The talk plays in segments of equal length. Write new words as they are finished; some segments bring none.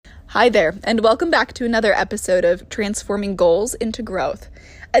Hi there, and welcome back to another episode of Transforming Goals into Growth,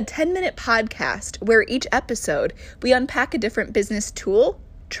 a 10-minute podcast where each episode we unpack a different business tool,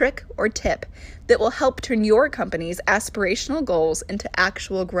 trick, or tip that will help turn your company's aspirational goals into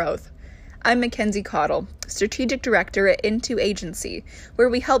actual growth. I'm Mackenzie Cottle, Strategic Director at Into Agency, where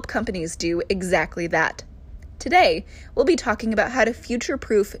we help companies do exactly that. Today, we'll be talking about how to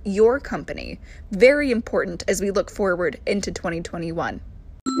future-proof your company, very important as we look forward into 2021.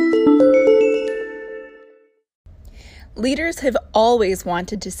 Leaders have always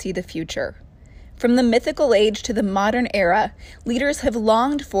wanted to see the future. From the mythical age to the modern era, leaders have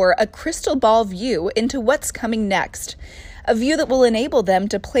longed for a crystal ball view into what's coming next, a view that will enable them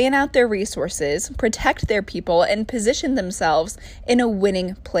to plan out their resources, protect their people, and position themselves in a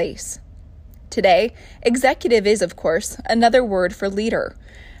winning place. Today, executive is, of course, another word for leader.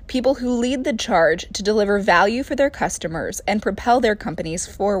 People who lead the charge to deliver value for their customers and propel their companies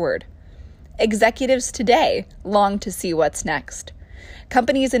forward. Executives today long to see what's next.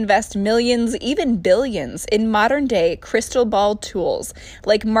 Companies invest millions, even billions, in modern-day crystal ball tools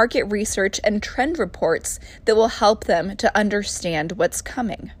like market research and trend reports that will help them to understand what's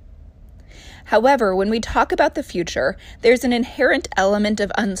coming. However, when we talk about the future, there's an inherent element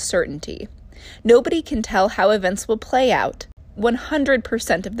of uncertainty. Nobody can tell how events will play out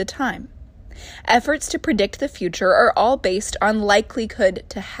 100% of the time. Efforts to predict the future are all based on likelihood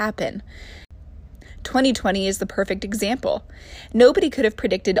to happen. 2020 is the perfect example. Nobody could have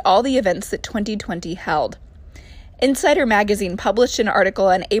predicted all the events that 2020 held. Insider Magazine published an article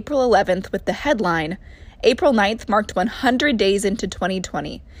on April 11th with the headline, April 9th marked 100 days into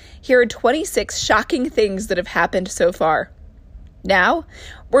 2020. Here are 26 shocking things that have happened so far. Now,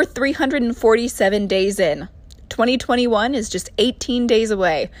 we're 347 days in. 2021 is just 18 days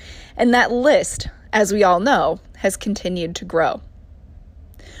away, and that list, as we all know, has continued to grow.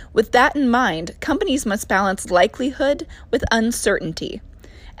 With that in mind, companies must balance likelihood with uncertainty.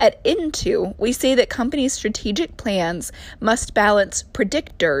 At Into, we say that companies' strategic plans must balance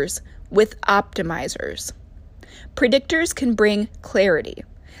predictors with optimizers. Predictors can bring clarity.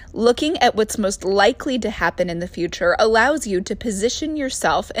 Looking at what's most likely to happen in the future allows you to position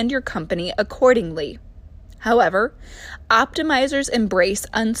yourself and your company accordingly. However, optimizers embrace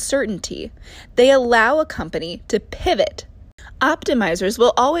uncertainty. They allow a company to pivot. Optimizers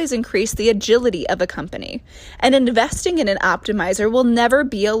will always increase the agility of a company, and investing in an optimizer will never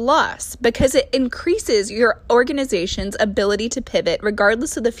be a loss because it increases your organization's ability to pivot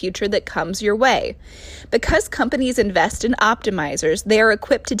regardless of the future that comes your way. Because companies invest in optimizers, they are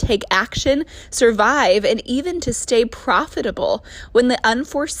equipped to take action, survive, and even to stay profitable when the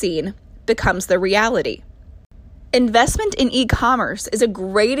unforeseen becomes the reality. Investment in e-commerce is a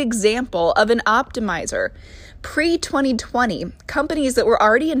great example of an optimizer. Pre-2020, companies that were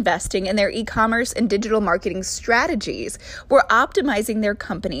already investing in their e-commerce and digital marketing strategies were optimizing their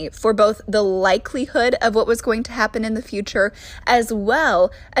company for both the likelihood of what was going to happen in the future as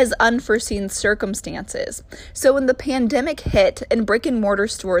well as unforeseen circumstances. So when the pandemic hit and brick and mortar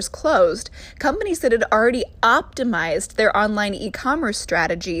stores closed, companies that had already optimized their online e-commerce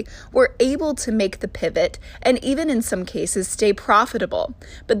strategy were able to make the pivot and even in some cases stay profitable.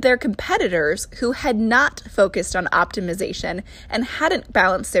 But their competitors who had not focused on optimization and hadn't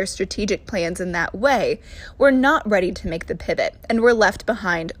balanced their strategic plans in that way were not ready to make the pivot and were left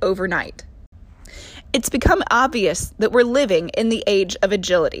behind overnight. It's become obvious that we're living in the age of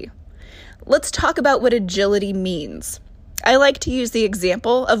agility. Let's talk about what agility means. I like to use the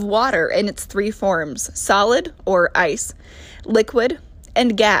example of water in its three forms: solid, or ice, liquid,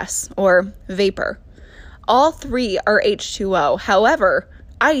 and gas, or vapor. All three are H2O. However,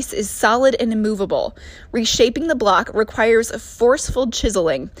 ice is solid and immovable. Reshaping the block requires a forceful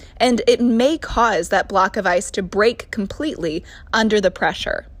chiseling, and it may cause that block of ice to break completely under the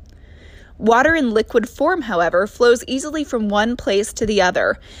pressure. Water in liquid form, however, flows easily from one place to the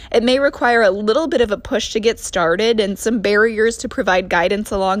other. It may require a little bit of a push to get started and some barriers to provide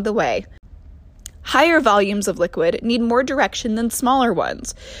guidance along the way. Higher volumes of liquid need more direction than smaller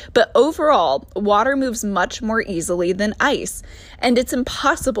ones, but overall, water moves much more easily than ice, and it's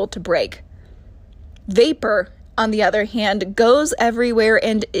impossible to break. Vapor, on the other hand, goes everywhere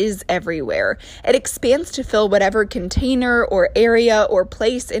and is everywhere. It expands to fill whatever container or area or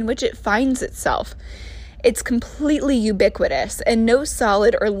place in which it finds itself. It's completely ubiquitous, and no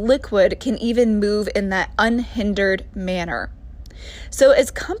solid or liquid can even move in that unhindered manner. So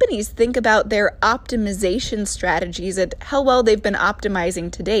as companies think about their optimization strategies and how well they've been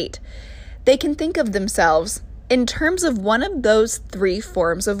optimizing to date, they can think of themselves in terms of one of those three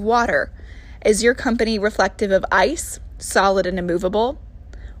forms of water. Is your company reflective of ice, solid and immovable,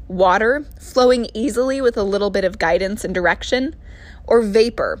 water, flowing easily with a little bit of guidance and direction, or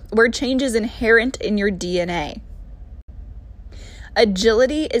vapor, where change is inherent in your DNA.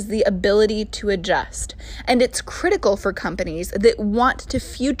 Agility is the ability to adjust, and it's critical for companies that want to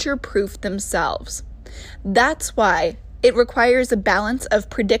future-proof themselves. That's why it requires a balance of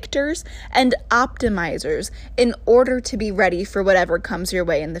predictors and optimizers in order to be ready for whatever comes your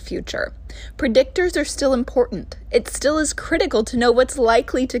way in the future. Predictors are still important. It still is critical to know what's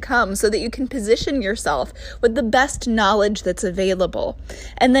likely to come so that you can position yourself with the best knowledge that's available.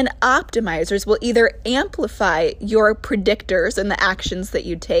 And then optimizers will either amplify your predictors and the actions that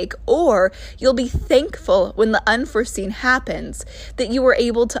you take, or you'll be thankful when the unforeseen happens that you were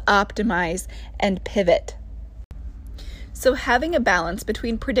able to optimize and pivot. So having a balance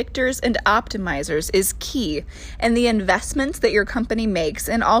between predictors and optimizers is key in the investments that your company makes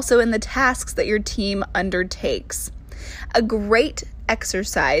and also in the tasks that your team undertakes. A great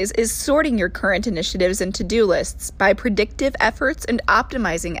exercise is sorting your current initiatives and to-do lists by predictive efforts and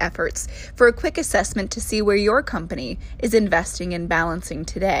optimizing efforts for a quick assessment to see where your company is investing and balancing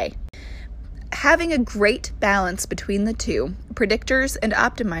today. Having a great balance between the two, predictors and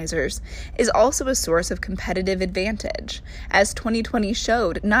optimizers, is also a source of competitive advantage. As 2020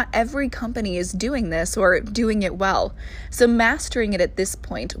 showed, not every company is doing this or doing it well, so mastering it at this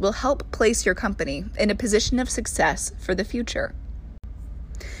point will help place your company in a position of success for the future.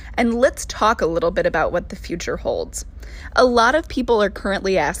 And let's talk a little bit about what the future holds. A lot of people are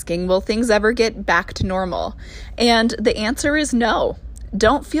currently asking, will things ever get back to normal? And the answer is no.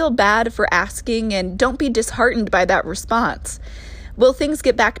 Don't feel bad for asking and don't be disheartened by that response. Will things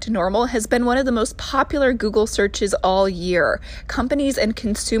get back to normal has been one of the most popular Google searches all year. Companies and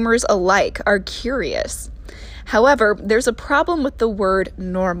consumers alike are curious. However, there's a problem with the word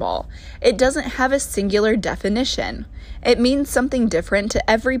normal. It doesn't have a singular definition. It means something different to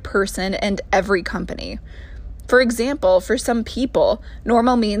every person and every company. For example, for some people,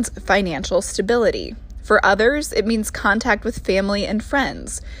 normal means financial stability. For others, it means contact with family and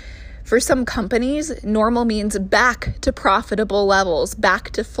friends. For some companies, normal means back to profitable levels,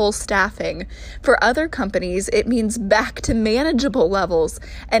 back to full staffing. For other companies, it means back to manageable levels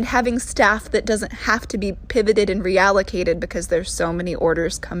and having staff that doesn't have to be pivoted and reallocated because there's so many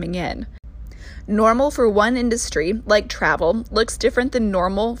orders coming in. Normal for one industry, like travel, looks different than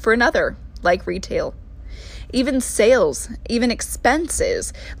normal for another, like retail. Even sales, even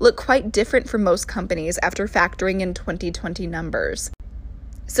expenses, look quite different for most companies after factoring in 2020 numbers.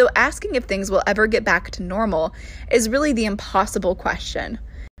 So asking if things will ever get back to normal is really the impossible question.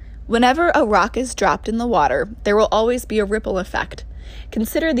 Whenever a rock is dropped in the water, there will always be a ripple effect.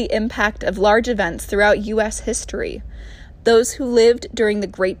 Consider the impact of large events throughout U.S. history. Those who lived during the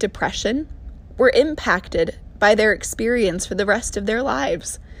Great Depression were impacted by their experience for the rest of their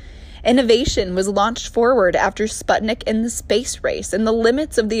lives. Innovation was launched forward after Sputnik and the space race, and the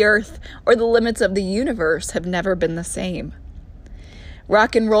limits of the Earth or the limits of the universe have never been the same.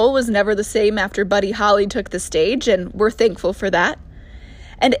 Rock and roll was never the same after Buddy Holly took the stage, and we're thankful for that.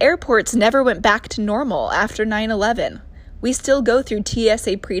 And airports never went back to normal after 9/11. We still go through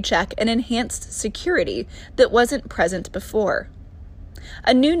TSA PreCheck and enhanced security that wasn't present before.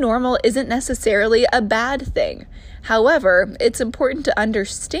 A new normal isn't necessarily a bad thing. However, it's important to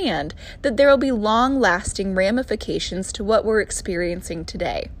understand that there will be long-lasting ramifications to what we're experiencing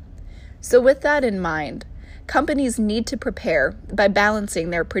today. So with that in mind, companies need to prepare by balancing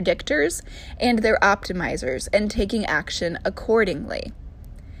their predictors and their optimizers and taking action accordingly.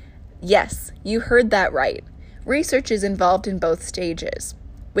 Yes, you heard that right. Research is involved in both stages.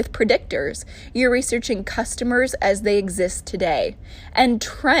 With predictors, you're researching customers as they exist today, and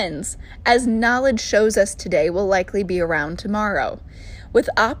trends, as knowledge shows us today, will likely be around tomorrow. With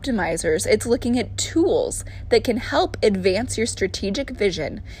optimizers, it's looking at tools that can help advance your strategic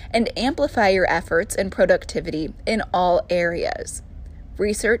vision and amplify your efforts and productivity in all areas.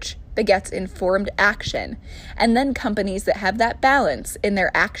 Research begets informed action, and then companies that have that balance in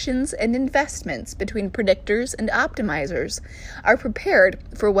their actions and investments between predictors and optimizers are prepared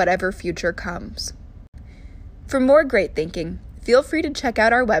for whatever future comes. For more great thinking, feel free to check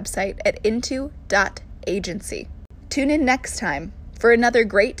out our website at into.agency. Tune in next time for another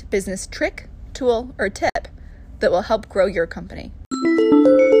great business trick, tool, or tip that will help grow your company.